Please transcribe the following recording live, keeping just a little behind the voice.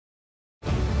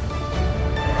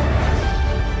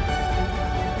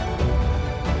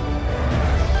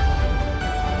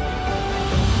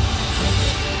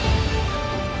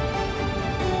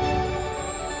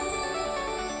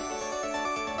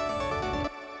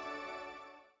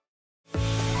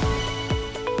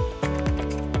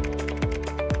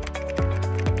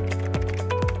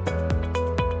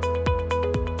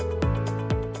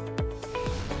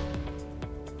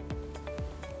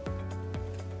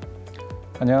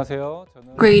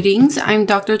Greetings, I'm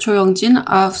Dr. Cho Young-jin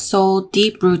of Seoul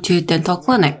Deep Rooted Dental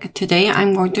Clinic. Today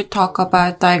I'm going to talk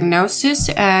about diagnosis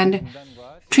and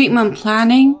treatment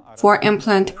planning for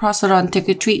implant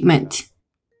prosthodontic treatment.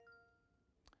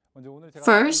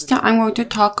 First, I'm going to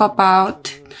talk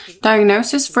about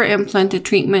diagnosis for implant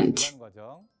treatment,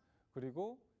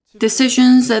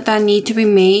 decisions that need to be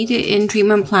made in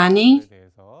treatment planning.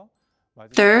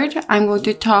 Third, I'm going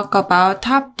to talk about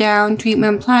top-down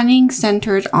treatment planning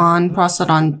centered on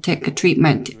prosthodontic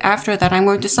treatment. After that, I'm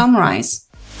going to summarize.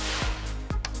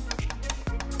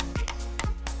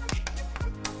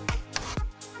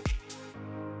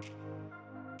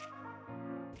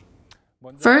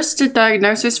 First, the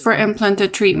diagnosis for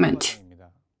implant treatment.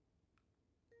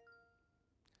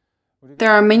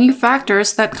 There are many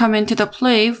factors that come into the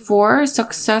play for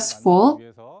successful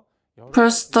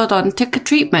prosthodontic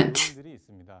treatment.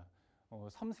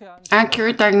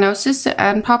 Accurate diagnosis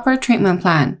and proper treatment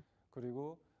plan.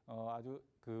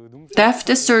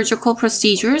 Deft surgical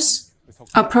procedures,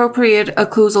 appropriate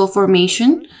occlusal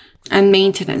formation, and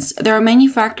maintenance. There are many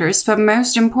factors, but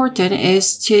most important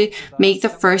is to make the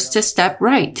first step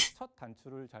right.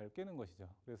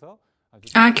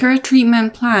 Accurate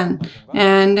treatment plan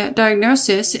and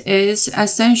diagnosis is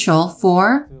essential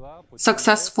for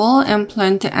successful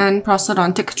implant and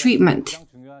prosthodontic treatment.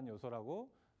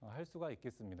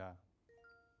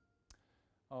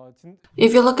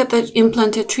 If you look at the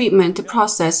implant treatment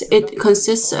process, it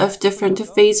consists of different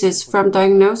phases from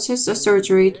diagnosis,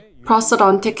 surgery,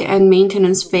 prosthodontic, and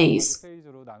maintenance phase.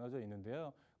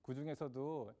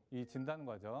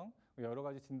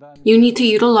 You need to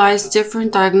utilize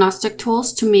different diagnostic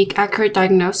tools to make accurate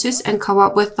diagnosis and come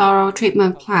up with thorough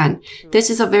treatment plan. This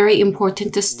is a very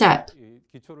important step.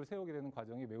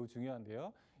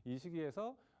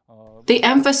 The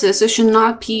emphasis should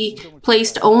not be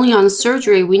placed only on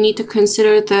surgery. We need to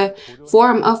consider the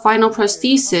form of final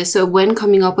prosthesis when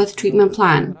coming up with treatment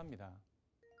plan.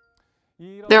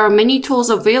 There are many tools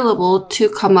available to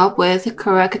come up with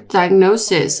correct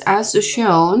diagnosis. As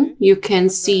shown, you can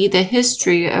see the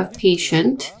history of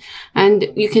patient,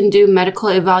 and you can do medical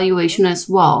evaluation as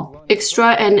well.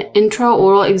 Extra and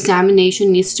intraoral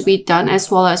examination needs to be done,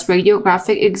 as well as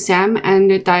radiographic exam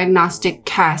and diagnostic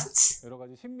casts.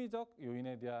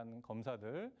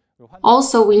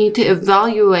 Also, we need to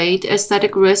evaluate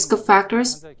aesthetic risk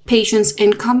factors, patient's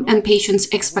income, and patient's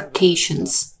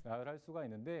expectations.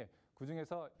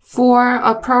 For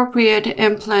appropriate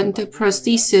implant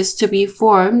prosthesis to be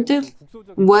formed,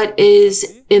 what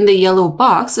is in the yellow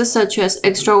box, such as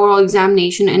extraoral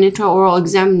examination and intraoral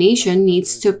examination,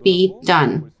 needs to be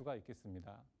done.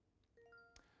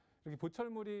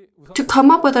 To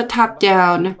come up with a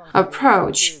top-down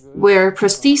approach where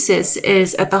prosthesis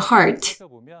is at the heart,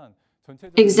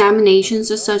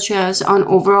 examinations such as on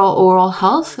overall oral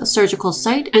health, surgical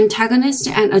site, antagonist,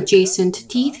 and adjacent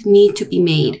teeth need to be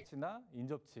made.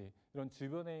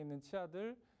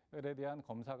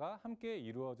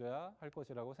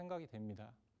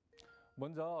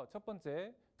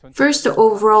 First, the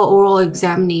overall oral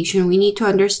examination. We need to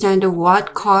understand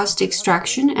what caused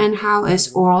extraction and how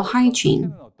is oral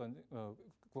hygiene.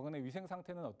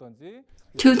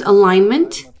 Tooth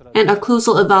alignment and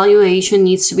occlusal evaluation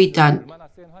needs to be done.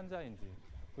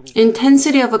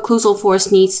 Intensity of occlusal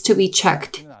force needs to be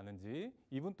checked.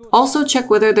 Also check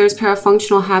whether there's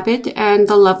parafunctional habit and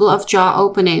the level of jaw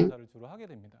opening.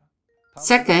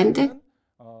 Second,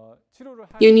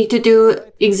 you need to do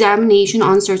examination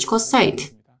on surgical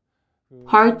site.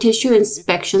 Hard tissue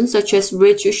inspection such as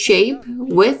ridge shape,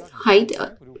 width, height,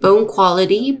 bone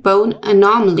quality, bone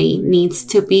anomaly needs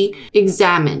to be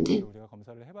examined.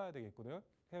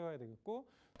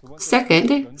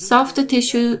 Second, soft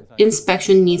tissue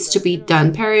inspection needs to be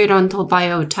done. Periodontal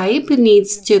biotype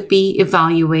needs to be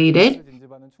evaluated.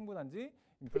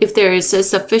 If there is a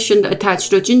sufficient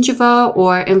attached gingiva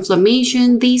or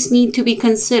inflammation, these need to be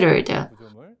considered.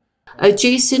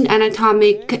 Adjacent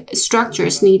anatomic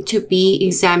structures need to be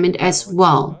examined as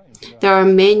well. There are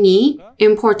many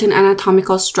important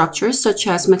anatomical structures such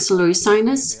as maxillary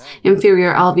sinus,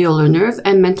 inferior alveolar nerve,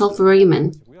 and mental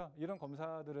foramen.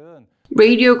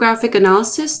 Radiographic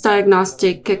analysis,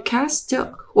 diagnostic cast,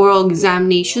 oral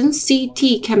examination,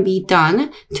 CT can be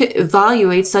done to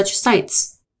evaluate such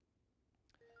sites.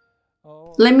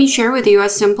 Let me share with you a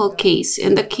simple case.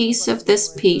 In the case of this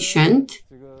patient,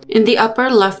 in the upper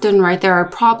left and right, there are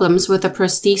problems with the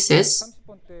prosthesis,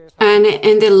 and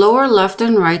in the lower left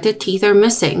and right, the teeth are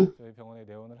missing.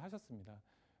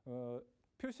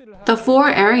 The four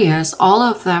areas, all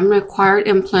of them required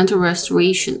implant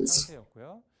restorations.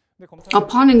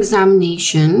 Upon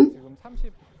examination,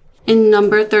 In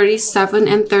number 37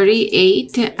 and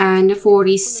 38 and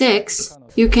 46,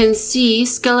 you can see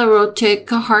sclerotic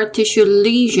hard tissue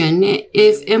lesion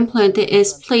if implant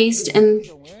is placed, and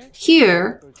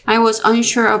here I was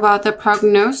unsure about the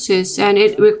prognosis and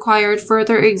it required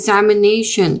further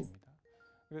examination.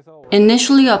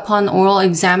 Initially, upon oral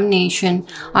examination,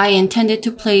 I intended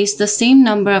to place the same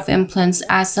number of implants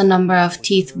as the number of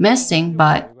teeth missing,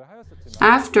 but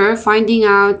after finding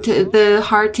out the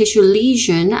hard tissue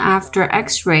lesion after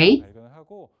X-ray,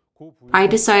 I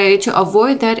decided to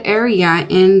avoid that area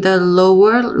in the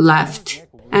lower left,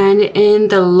 and in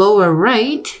the lower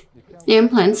right,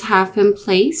 implants have been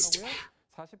placed.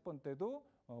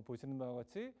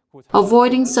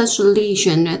 Avoiding such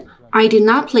lesion, I did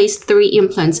not place 3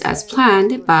 implants as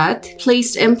planned, but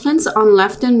placed implants on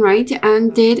left and right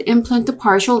and did implant the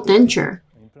partial denture.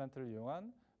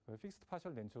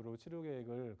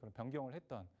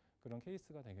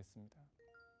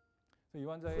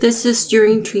 This is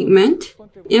during treatment.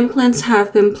 Implants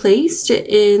have been placed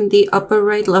in the upper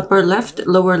right, upper left,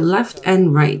 lower left,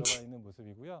 and right.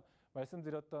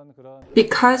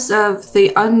 Because of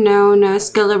the unknown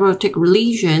sclerotic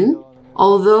lesion,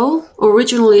 although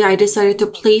originally I decided to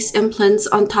place implants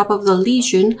on top of the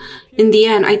lesion, in the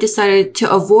end I decided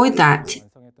to avoid that.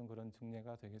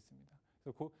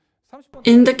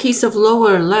 In the case of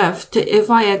lower left, if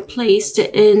I had placed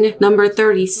in number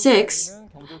 36,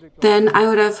 then I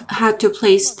would have had to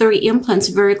place 3 implants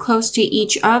very close to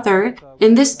each other.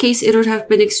 In this case, it would have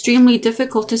been extremely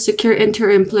difficult to secure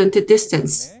inter-implant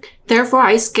distance. Therefore,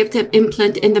 I skipped an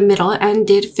implant in the middle and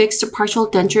did fixed partial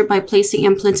denture by placing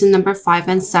implants in number 5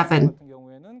 and 7.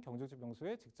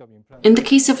 In the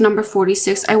case of number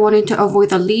 46, I wanted to avoid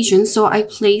the lesion, so I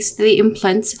placed the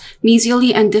implants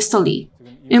mesially and distally.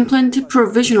 Implant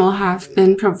provisional have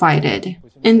been provided.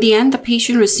 In the end, the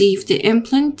patient received the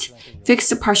implant,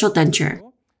 fixed partial denture.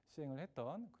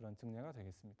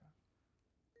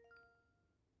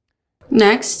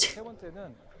 Next,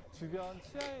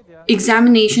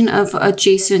 examination of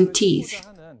adjacent teeth.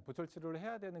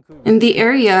 In the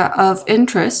area of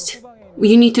interest,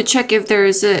 you need to check if there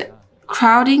is a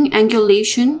crowding,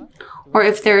 angulation, or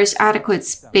if there is adequate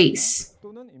space.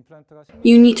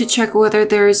 You need to check whether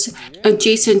there is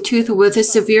adjacent tooth with a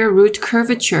severe root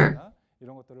curvature.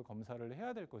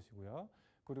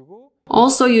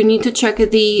 Also, you need to check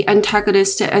the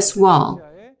antagonist as well.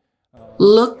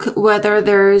 Look whether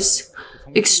there's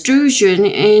extrusion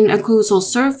in occlusal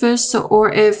surface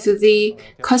or if the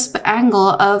cusp angle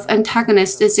of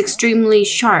antagonist is extremely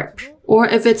sharp or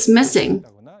if it's missing.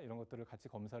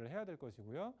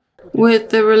 With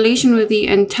the relation with the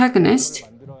antagonist,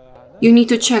 you need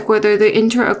to check whether the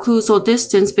interocclusal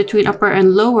distance between upper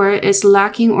and lower is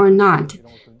lacking or not.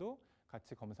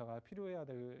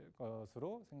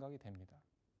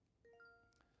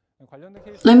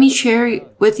 Let me share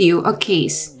with you a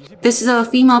case. This is a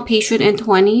female patient in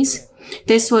 20s.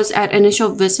 This was at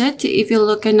initial visit. If you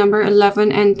look at number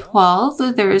 11 and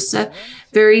 12, there is a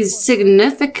very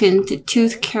significant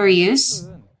tooth caries.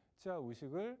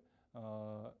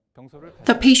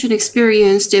 The patient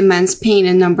experienced immense pain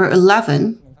in number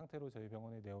 11.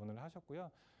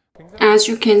 As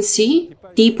you can see,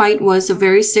 deep bite was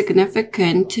very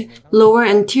significant. Lower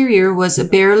anterior was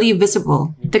barely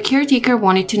visible. The caretaker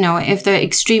wanted to know if the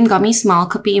extreme gummy smile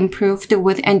could be improved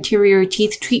with anterior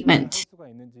teeth treatment.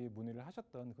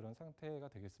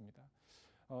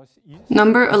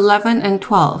 Number 11 and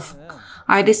 12.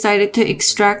 I decided to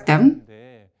extract them.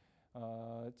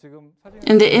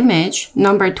 In the image,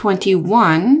 number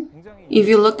 21, if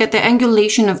you look at the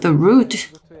angulation of the root,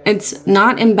 it's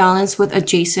not in balance with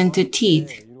adjacent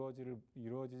teeth.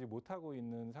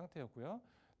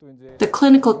 The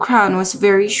clinical crown was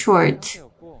very short.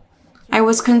 I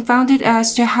was confounded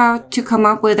as to how to come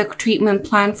up with a treatment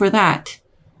plan for that.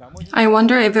 I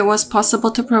wonder if it was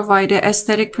possible to provide an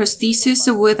aesthetic prosthesis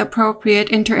with appropriate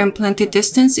inter-implanted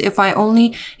distance if I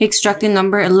only extracted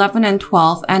number 11 and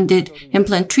 12 and did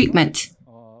implant treatment.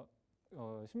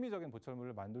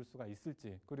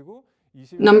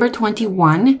 Number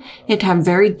 21, it had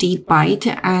very deep bite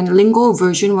and lingual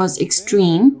version was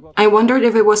extreme. I wondered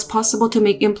if it was possible to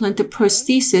make implanted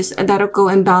prosthesis that would go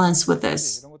in balance with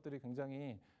this.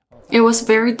 It was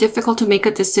very difficult to make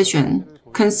a decision.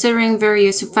 Considering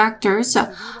various factors,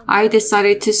 I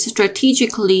decided to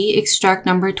strategically extract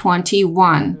number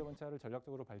 21.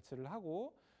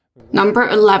 Number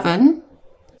 11.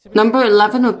 Number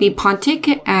 11 would be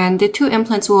pontic, and the 2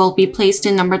 implants will be placed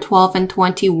in number 12 and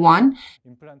 21.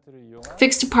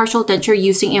 Fixed partial denture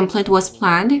using implant was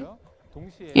planned.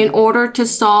 In order to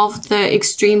solve the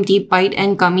extreme deep bite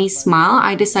and gummy smile,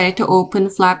 I decided to open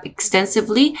flap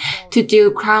extensively to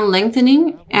do crown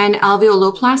lengthening and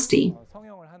alveoloplasty.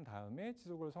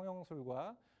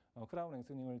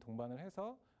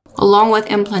 Along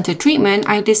with implanted treatment,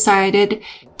 I decided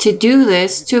to do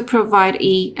this to provide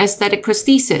an aesthetic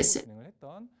prosthesis.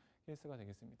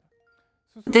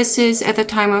 This is at the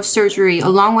time of surgery.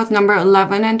 Along with number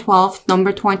 11 and 12,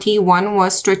 number 21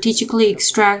 was strategically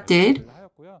extracted.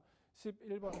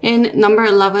 In number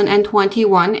 11 and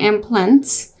 21,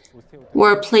 implants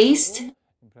were placed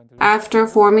after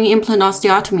forming implant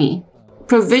osteotomy.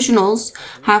 Provisionals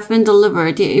have been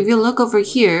delivered. If you look over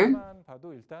here,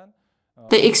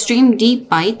 the extreme deep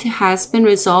bite has been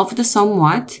resolved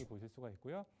somewhat.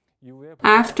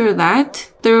 After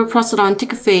that, the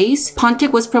prosthodontic phase,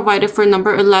 Pontic was provided for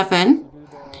number 11,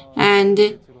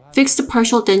 and fixed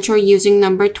partial denture using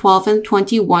number 12 and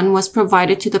 21 was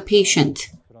provided to the patient.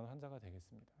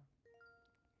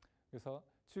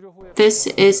 This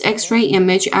is X-ray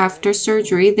image after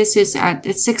surgery. This is at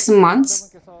 6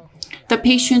 months. The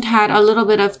patient had a little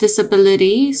bit of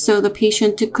disability, so the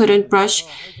patient couldn't brush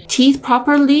teeth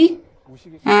properly,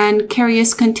 and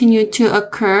caries continued to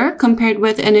occur. Compared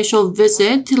with initial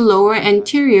visit, lower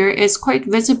anterior is quite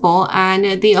visible,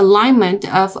 and the alignment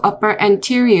of upper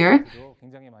anterior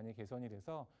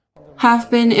have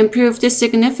been improved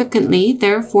significantly.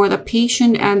 Therefore, the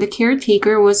patient and the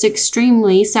caretaker was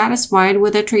extremely satisfied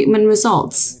with the treatment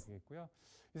results.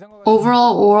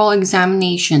 Overall oral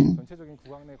examination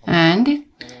and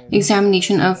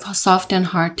examination of soft and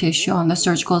hard tissue on the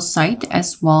surgical site,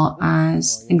 as well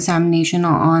as examination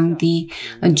on the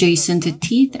adjacent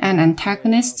teeth and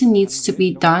antagonist needs to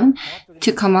be done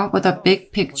to come up with a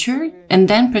big picture and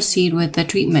then proceed with the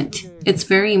treatment. It's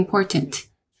very important.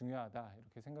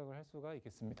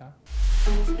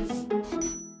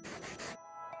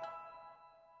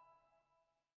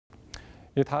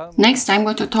 Next, I'm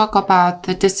going to talk about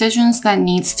the decisions that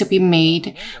needs to be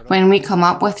made when we come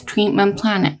up with treatment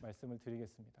plan.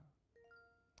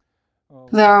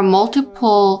 There are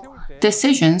multiple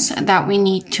decisions that we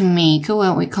need to make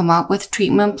when we come up with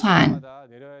treatment plan.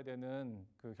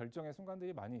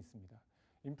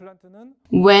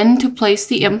 When to place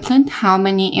the implant, how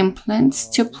many implants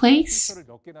to place,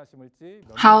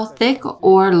 how thick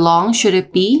or long should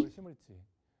it be,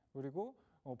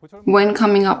 when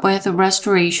coming up with a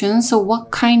restoration, so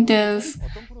what kind of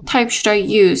type should I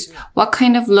use, what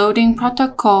kind of loading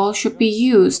protocol should be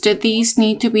used, these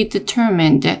need to be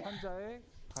determined.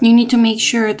 You need to make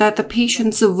sure that the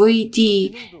patient's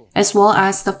VD as well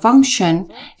as the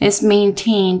function is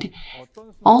maintained.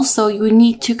 Also, you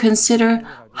need to consider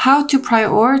how to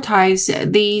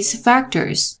prioritize these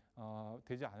factors.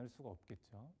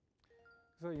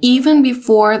 Even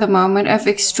before the moment of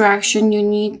extraction, you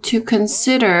need to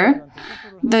consider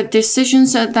the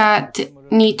decisions that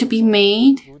need to be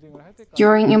made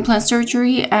during implant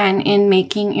surgery and in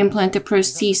making implanted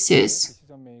prosthesis.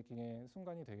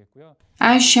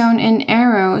 As shown in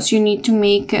arrows, you need to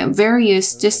make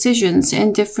various decisions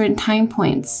in different time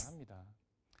points.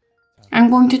 I'm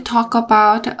going to talk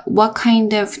about what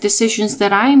kind of decisions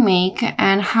that I make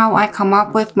and how I come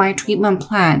up with my treatment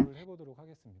plan.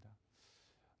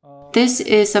 This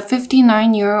is a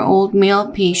 59-year-old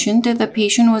male patient. The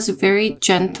patient was very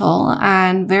gentle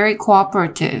and very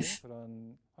cooperative.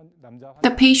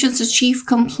 The patient's chief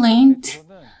complaint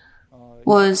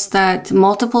was that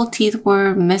multiple teeth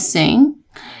were missing,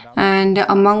 and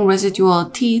among residual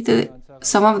teeth,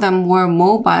 some of them were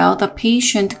mobile. The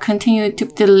patient continued to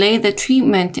delay the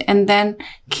treatment and then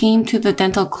came to the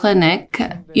dental clinic.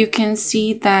 You can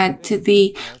see that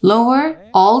the lower,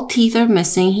 all teeth are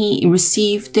missing. He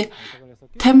received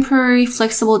temporary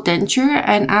flexible denture,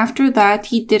 and after that,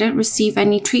 he didn't receive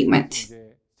any treatment.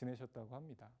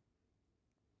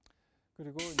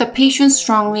 The patient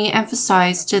strongly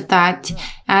emphasized that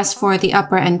as for the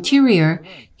upper anterior,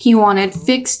 he wanted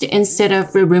fixed instead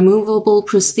of removable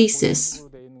prosthesis.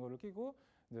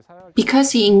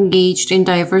 Because he engaged in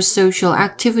diverse social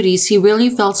activities, he really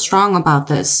felt strong about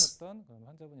this.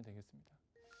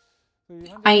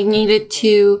 I needed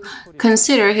to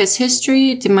consider his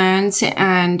history, demands,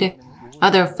 and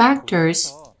other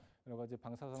factors.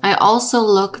 I also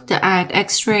looked at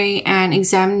X-ray and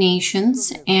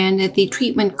examinations and the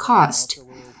treatment cost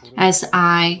as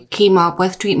I came up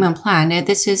with treatment plan.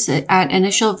 This is at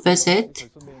initial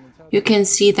visit. You can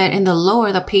see that in the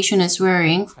lower, the patient is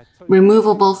wearing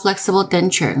removable flexible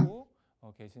denture.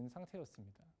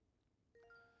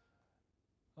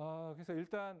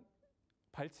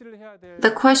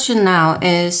 The question now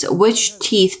is which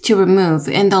teeth to remove.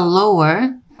 In the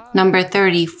lower, number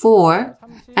 34,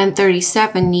 and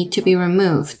 37 need to be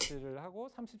removed.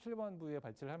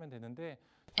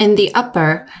 In the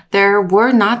upper, there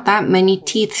were not that many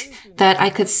teeth that I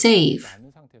could save.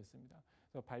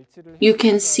 You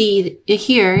can see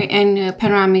here in a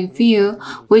panoramic view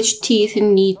which teeth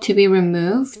need to be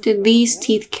removed. These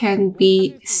teeth can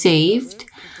be saved.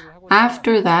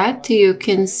 After that, you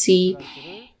can see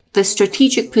the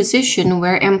strategic position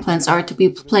where implants are to be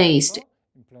placed.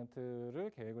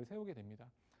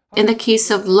 In the case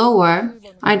of lower,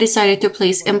 I decided to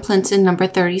place implants in number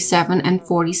 37 and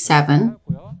 47.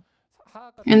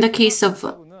 In the case of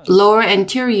lower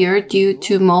anterior, due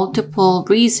to multiple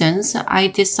reasons, I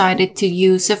decided to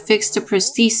use a fixed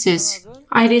prosthesis.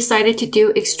 I decided to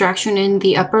do extraction in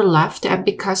the upper left, and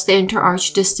because the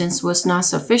interarch distance was not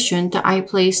sufficient, I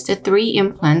placed 3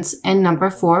 implants in number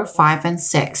 4, 5, and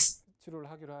 6.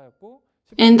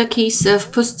 In the case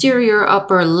of posterior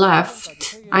upper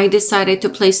left, I decided to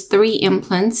place 3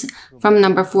 implants from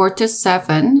number 4 to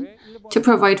 7 to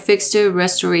provide fixed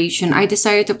restoration. I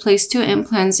decided to place 2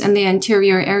 implants in the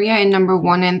anterior area in number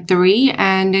 1 and 3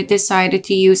 and decided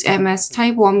to use MS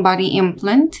type 1 body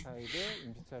implant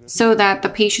so that the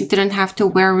patient didn't have to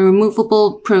wear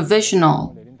removable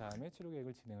provisional.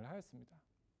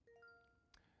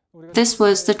 This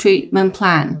was the treatment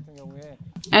plan.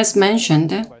 As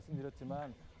mentioned,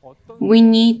 we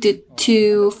needed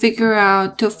to figure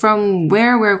out from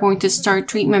where we're going to start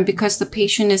treatment because the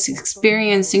patient is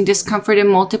experiencing discomfort in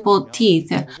multiple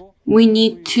teeth. We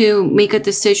need to make a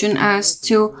decision as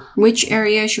to which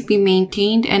area should be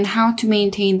maintained and how to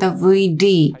maintain the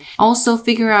VD. Also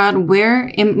figure out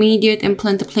where immediate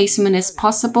implant placement is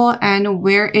possible and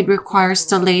where it requires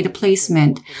delayed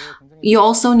placement. You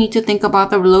also need to think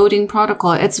about the loading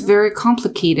protocol. It's very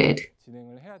complicated.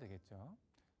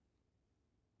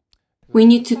 We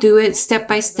need to do it step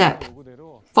by step,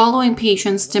 following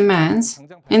patient's demands.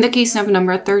 In the case of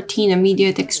number 13,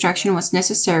 immediate extraction was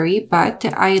necessary, but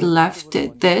I left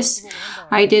this.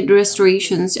 I did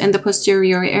restorations in the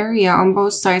posterior area on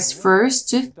both sides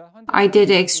first. I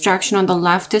did extraction on the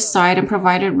left side and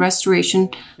provided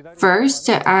restoration first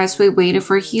as we waited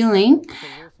for healing.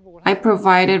 I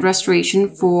provided restoration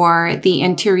for the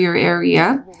anterior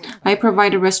area. I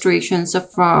provided restorations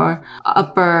for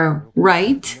upper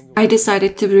right. I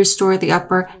decided to restore the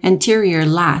upper anterior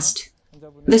last.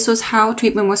 This was how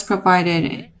treatment was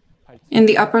provided. In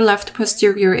the upper left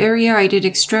posterior area, I did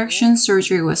extraction,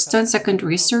 surgery was done,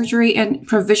 secondary surgery, and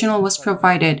provisional was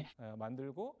provided.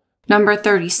 Number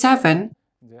 37,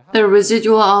 the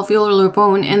residual alveolar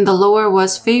bone in the lower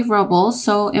was favorable,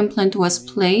 so implant was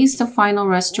placed. The final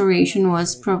restoration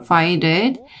was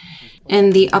provided.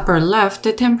 In the upper left,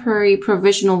 the temporary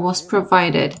provisional was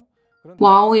provided.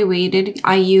 While we waited,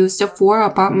 I used 4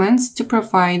 abutments to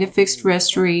provide a fixed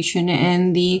restoration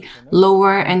in the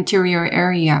lower anterior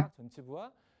area.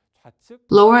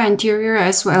 Lower anterior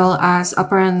as well as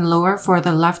upper and lower for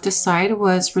the left side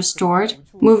was restored.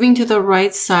 Moving to the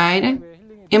right side,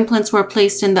 implants were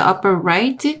placed in the upper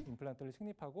right.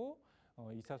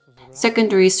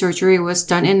 Secondary surgery was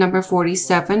done in number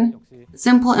 47.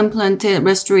 Simple implant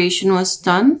restoration was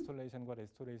done.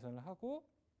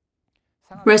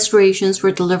 Restorations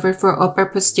were delivered for upper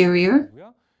posterior.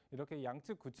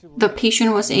 The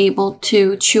patient was able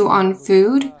to chew on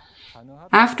food.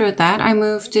 After that, I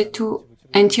moved it to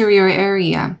anterior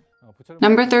area.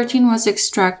 Number 13 was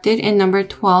extracted. In number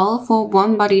 12,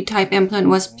 one body type implant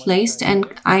was placed and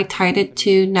I tied it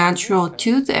to natural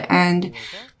tooth and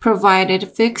provided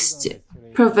fixed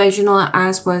provisional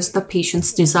as was the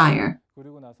patient's desire.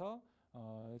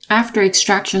 After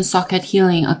extraction, socket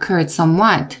healing occurred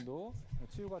somewhat.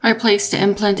 I placed the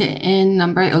implant in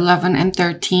number 11 and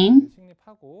 13.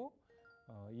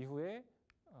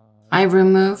 I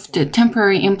removed the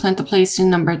temporary implant placed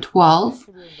in number 12.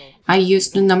 I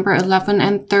used the number 11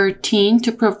 and 13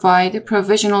 to provide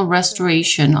provisional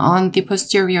restoration on the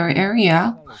posterior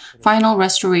area. Final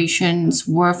restorations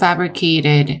were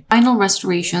fabricated. Final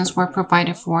restorations were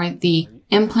provided for the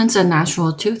implants and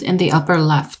natural tooth in the upper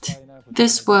left.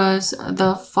 This was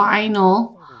the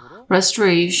final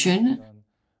restoration.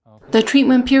 The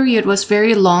treatment period was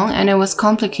very long and it was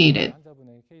complicated.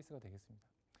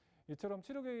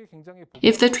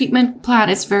 If the treatment plan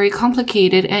is very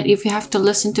complicated and if you have to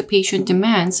listen to patient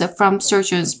demands from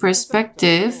surgeon's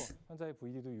perspective,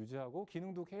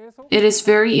 it is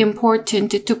very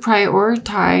important to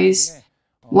prioritize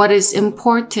what is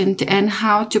important and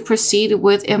how to proceed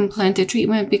with implant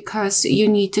treatment because you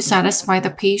need to satisfy the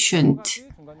patient.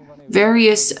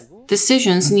 Various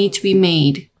decisions need to be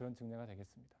made.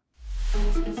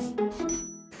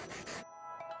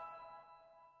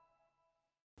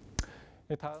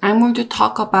 I'm going to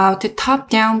talk about the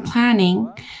top-down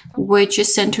planning, which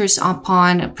centers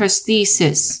upon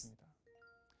prosthesis.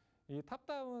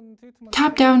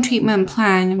 Top-down treatment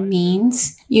plan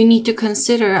means you need to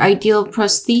consider ideal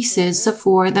prosthesis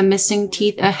for the missing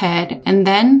teeth ahead, and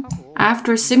then,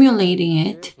 after simulating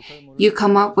it, you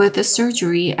come up with a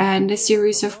surgery and a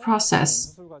series of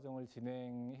process.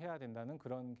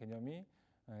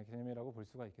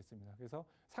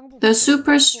 The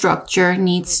superstructure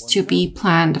needs to be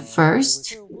planned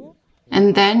first,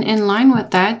 and then in line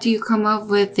with that, you come up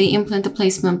with the implant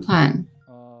placement plan.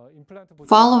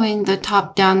 Following the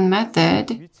top-down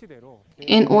method,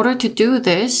 in order to do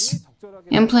this,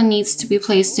 implant needs to be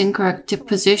placed in correct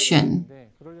position.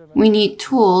 We need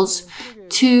tools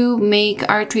to make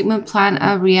our treatment plan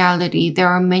a reality. There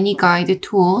are many guided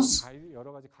tools.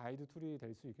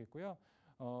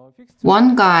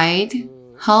 One guide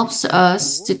helps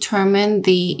us determine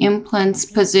the implant's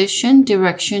position,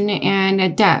 direction,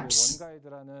 and depths.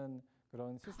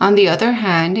 On the other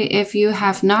hand, if you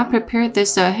have not prepared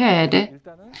this ahead,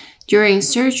 during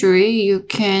surgery, you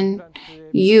can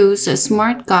use a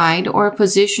smart guide or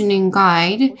positioning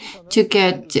guide to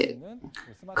get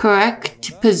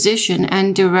correct position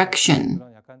and direction.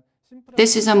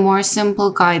 This is a more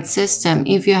simple guide system.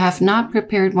 If you have not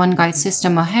prepared one guide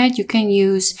system ahead, you can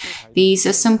use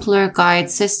these simpler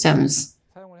guide systems.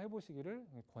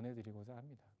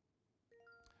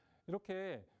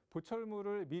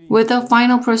 With the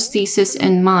final prosthesis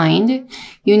in mind,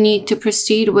 you need to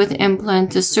proceed with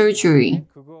implant surgery.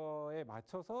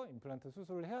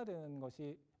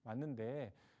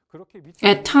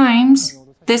 At times,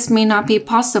 this may not be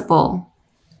possible.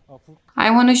 I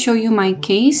want to show you my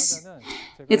case.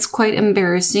 It's quite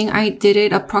embarrassing. I did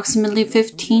it approximately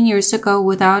 15 years ago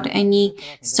without any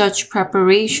such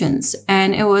preparations,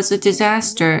 and it was a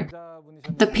disaster.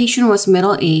 The patient was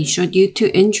middle-aged. Due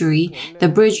to injury, the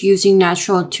bridge using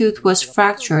natural tooth was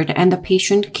fractured, and the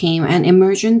patient came and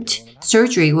emergent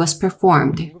surgery was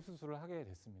performed.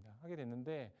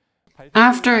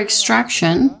 After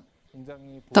extraction,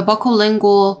 the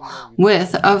buccolingual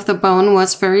width of the bone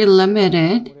was very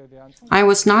limited. I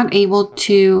was not able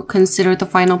to consider the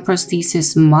final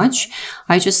prosthesis much.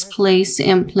 I just placed the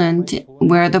implant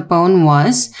where the bone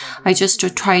was. I just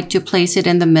tried to place it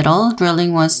in the middle.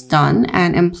 Drilling was done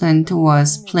and implant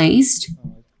was placed.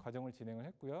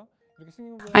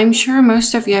 I'm sure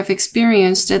most of you have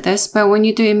experienced this, but when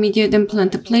you do immediate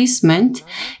implant placement,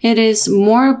 it is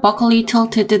more buccally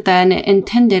tilted than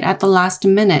intended at the last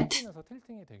minute.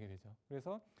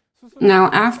 Now,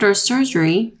 after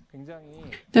surgery,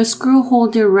 the screw hole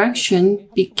direction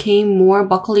became more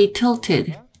buccally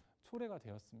tilted.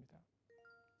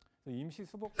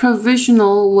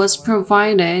 Provisional was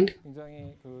provided.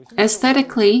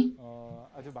 Aesthetically,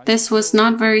 this was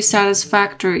not very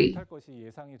satisfactory.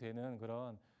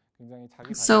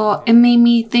 So it made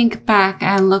me think back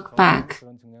and look back.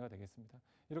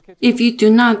 If you do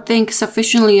not think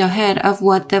sufficiently ahead of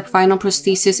what the final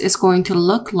prosthesis is going to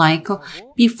look like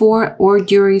before or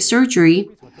during surgery,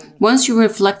 once you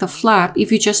reflect the flap,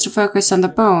 if you just focus on the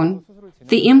bone,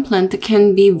 the implant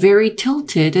can be very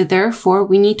tilted, therefore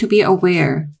we need to be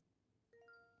aware.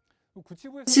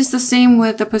 This is the same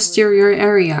with the posterior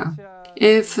area.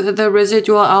 If the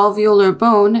residual alveolar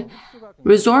bone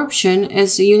resorption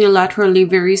is unilaterally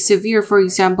very severe, for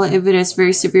example, if it is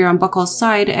very severe on buccal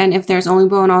side and if there's only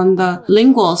bone on the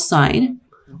lingual side,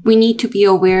 we need to be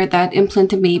aware that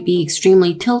implant may be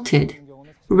extremely tilted.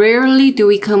 Rarely do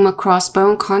we come across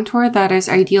bone contour that is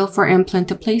ideal for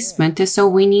implant placement, so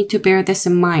we need to bear this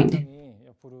in mind.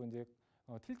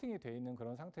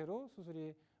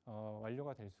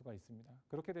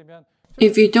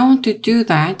 If you don't do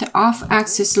that,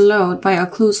 off-axis load by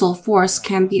occlusal force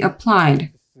can be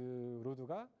applied.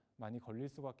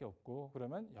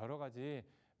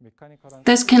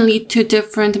 This can lead to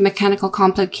different mechanical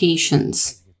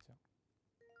complications.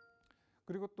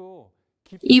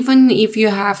 Even if you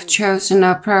have chosen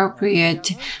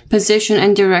appropriate position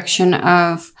and direction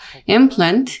of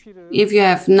implant, if you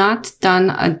have not done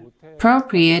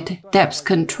appropriate depth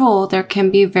control, there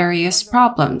can be various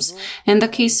problems. In the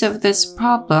case of this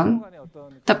problem,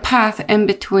 the path in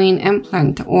between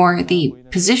implant or the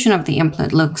position of the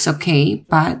implant looks okay,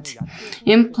 but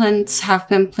implants have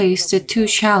been placed too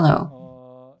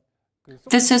shallow.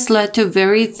 This has led to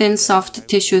very thin soft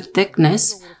tissue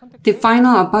thickness. The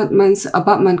final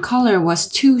abutment color was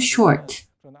too short.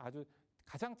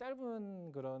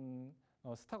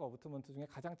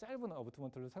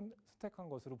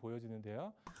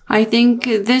 I think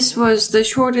this was the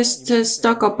shortest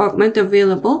stuck abutment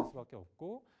available.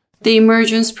 The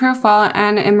emergence profile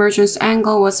and emergence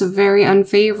angle was very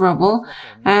unfavorable,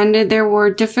 and there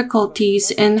were difficulties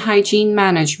in hygiene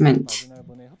management.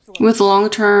 With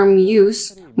long-term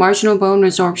use, marginal bone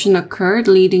resorption occurred,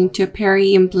 leading to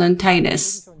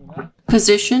peri-implantitis.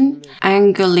 Position,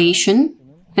 angulation,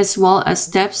 as well as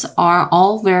steps are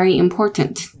all very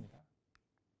important.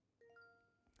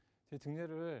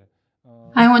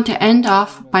 I want to end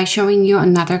off by showing you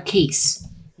another case.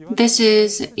 This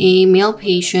is a male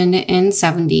patient in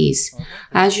 70s.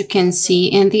 As you can see,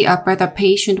 in the upper, the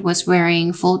patient was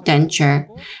wearing full denture,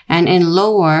 and in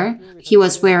lower, he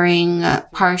was wearing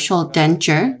partial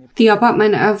denture. The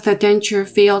abutment of the denture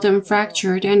failed and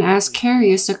fractured, and as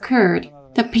caries occurred,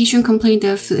 the patient complained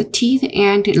of teeth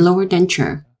and lower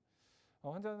denture.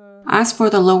 As for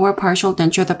the lower partial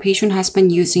denture, the patient has been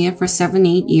using it for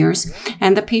 7-8 years,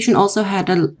 and the patient also had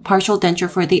a partial denture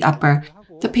for the upper.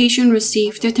 The patient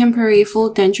received a temporary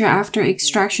full denture after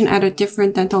extraction at a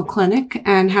different dental clinic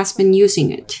and has been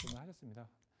using it.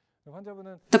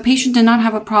 The patient did not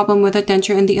have a problem with the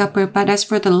denture in the upper, but as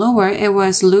for the lower, it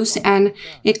was loose and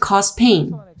it caused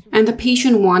pain, and the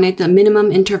patient wanted the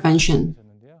minimum intervention.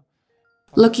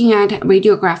 Looking at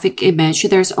radiographic image,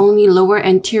 there's only lower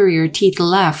anterior teeth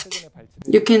left.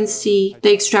 You can see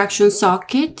the extraction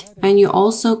socket, and you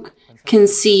also can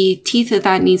see teeth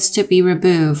that needs to be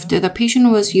removed. The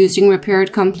patient was using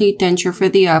repaired complete denture for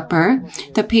the upper.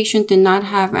 The patient did not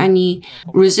have any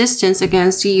resistance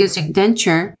against using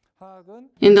denture.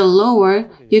 In the lower,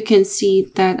 you can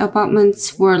see that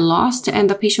abutments were lost and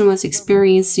the patient was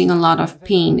experiencing a lot of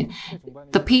pain.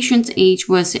 The patient's age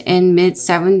was in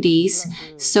mid-70s,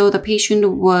 so the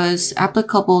patient was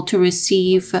applicable to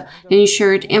receive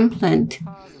insured implant.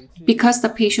 Because the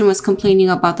patient was complaining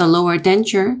about the lower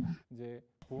denture,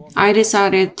 I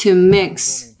decided to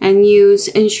mix and use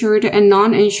insured and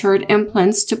non-insured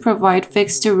implants to provide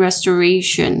fixed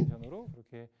restoration.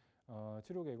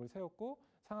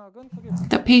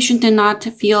 The patient did not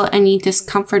feel any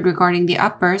discomfort regarding the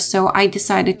upper, so I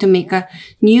decided to make a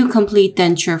new complete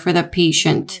denture for the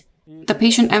patient. The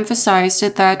patient emphasized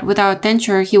that without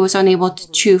denture, he was unable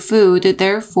to chew food.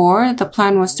 Therefore, the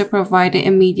plan was to provide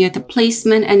immediate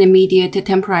placement and immediate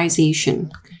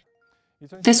temporization.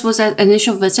 This was at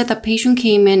initial visit. The patient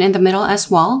came in the middle as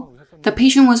well. The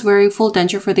patient was wearing full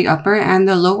denture for the upper, and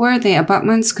the lower, the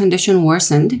abutment's condition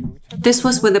worsened. This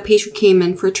was when the patient came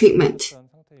in for treatment.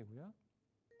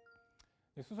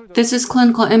 This is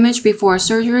clinical image before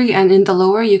surgery, and in the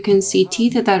lower, you can see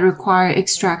teeth that require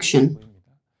extraction.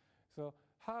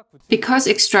 Because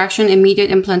extraction,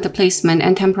 immediate implant placement,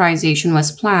 and temporization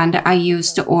was planned, I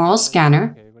used the oral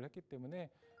scanner.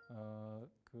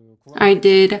 I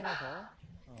did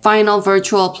final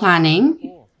virtual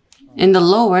planning. In the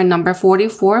lower, number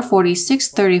 44, 46,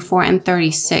 34, and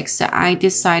 36, I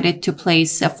decided to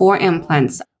place 4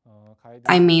 implants.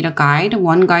 I made a guide.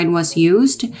 1 guide was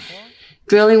used.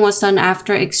 Drilling was done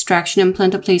after extraction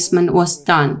implant placement was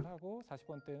done.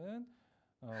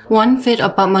 1 fit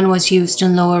abutment was used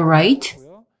in lower right.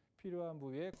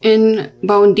 In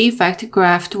bone defect,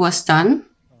 graft was done.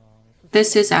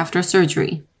 This is after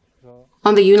surgery.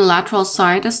 On the unilateral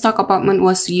side, a stock abutment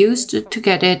was used to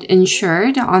get it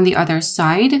insured. On the other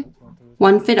side,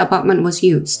 1 fit abutment was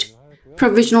used.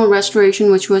 Provisional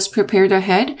restoration, which was prepared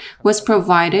ahead, was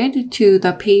provided to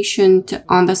the patient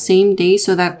on the same day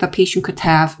so that the patient could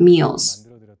have meals.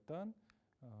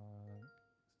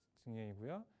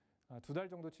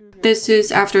 This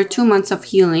is after 2 months of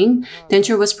healing.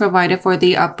 Denture was provided for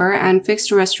the upper and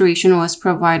fixed restoration was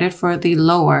provided for the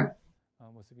lower.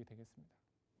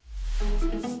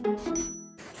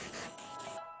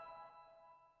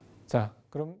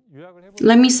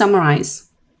 Let me summarize.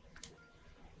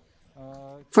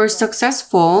 For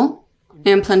successful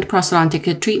implant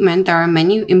prosthodontic treatment, there are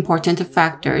many important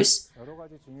factors.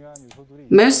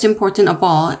 Most important of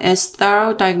all is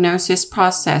thorough diagnosis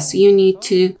process. You need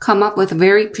to come up with a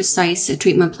very precise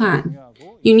treatment plan.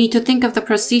 You need to think of the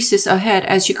prosthesis ahead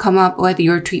as you come up with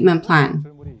your treatment plan.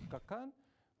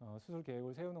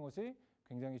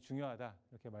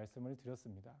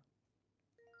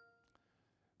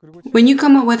 When you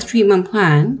come up with a treatment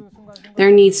plan,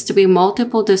 there needs to be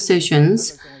multiple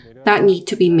decisions that need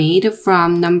to be made,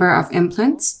 from number of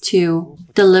implants to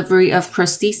delivery of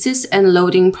prosthesis and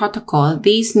loading protocol.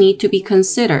 These need to be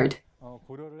considered.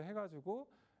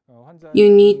 You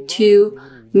need to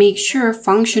make sure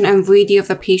function and fluidity of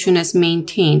the patient is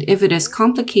maintained. If it is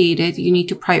complicated, you need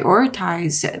to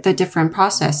prioritize the different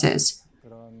processes.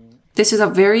 This is a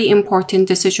very important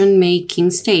decision-making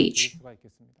stage.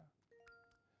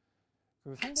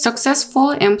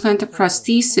 Successful implant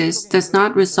prosthesis does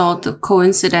not result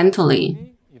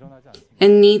coincidentally. It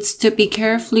needs to be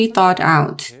carefully thought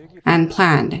out and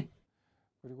planned.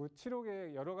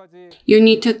 You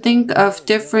need to think of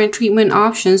different treatment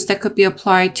options that could be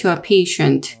applied to a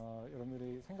patient.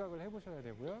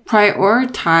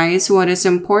 Prioritize what is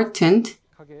important,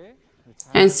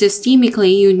 and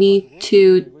systemically you need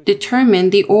to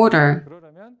determine the order.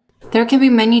 There can be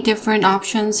many different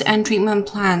options and treatment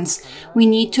plans. We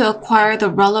need to acquire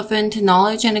the relevant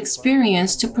knowledge and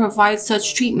experience to provide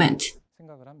such treatment.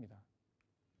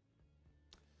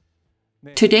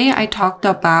 Today, I talked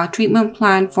about treatment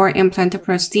plan for implanted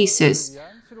prosthesis.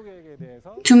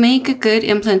 To make a good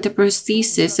implanted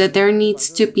prosthesis, there needs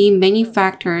to be many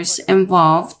factors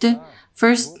involved.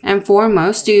 First and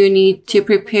foremost, you need to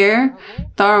prepare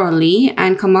thoroughly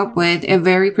and come up with a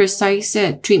very precise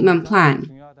treatment plan.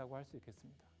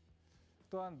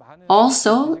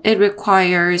 Also, it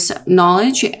requires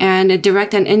knowledge and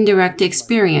direct and indirect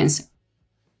experience.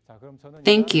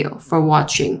 Thank you for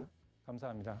watching.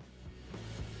 감사합니다.